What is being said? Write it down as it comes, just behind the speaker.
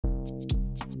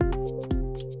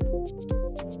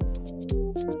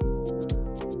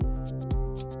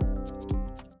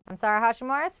I'm Sarah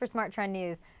Hashimoris for Smart Trend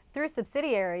News. Through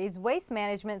subsidiaries, Waste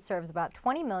Management serves about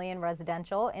 20 million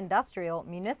residential, industrial,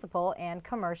 municipal, and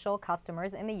commercial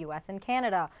customers in the U.S. and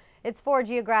Canada. Its 4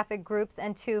 geographic groups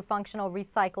and 2 functional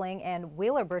recycling and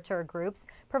wheelabrator groups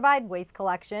provide waste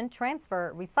collection,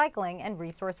 transfer, recycling, and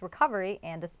resource recovery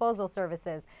and disposal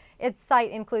services. Its site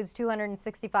includes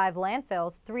 265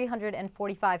 landfills,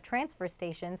 345 transfer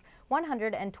stations,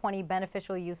 120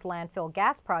 beneficial use landfill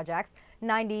gas projects,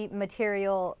 90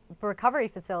 material recovery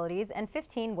facilities, and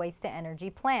 15 waste-to-energy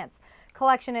plants.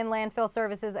 Collection and landfill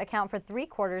services account for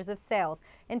 3/4 of sales.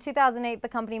 In 2008, the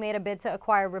company made a bid to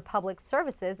acquire Republic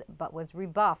Services, but was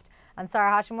rebuffed. I'm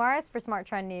Sarah Hashimoris for Smart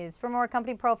Trend News. For more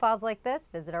company profiles like this,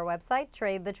 visit our website,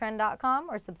 tradethetrend.com,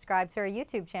 or subscribe to our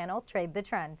YouTube channel, Trade the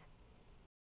Trend.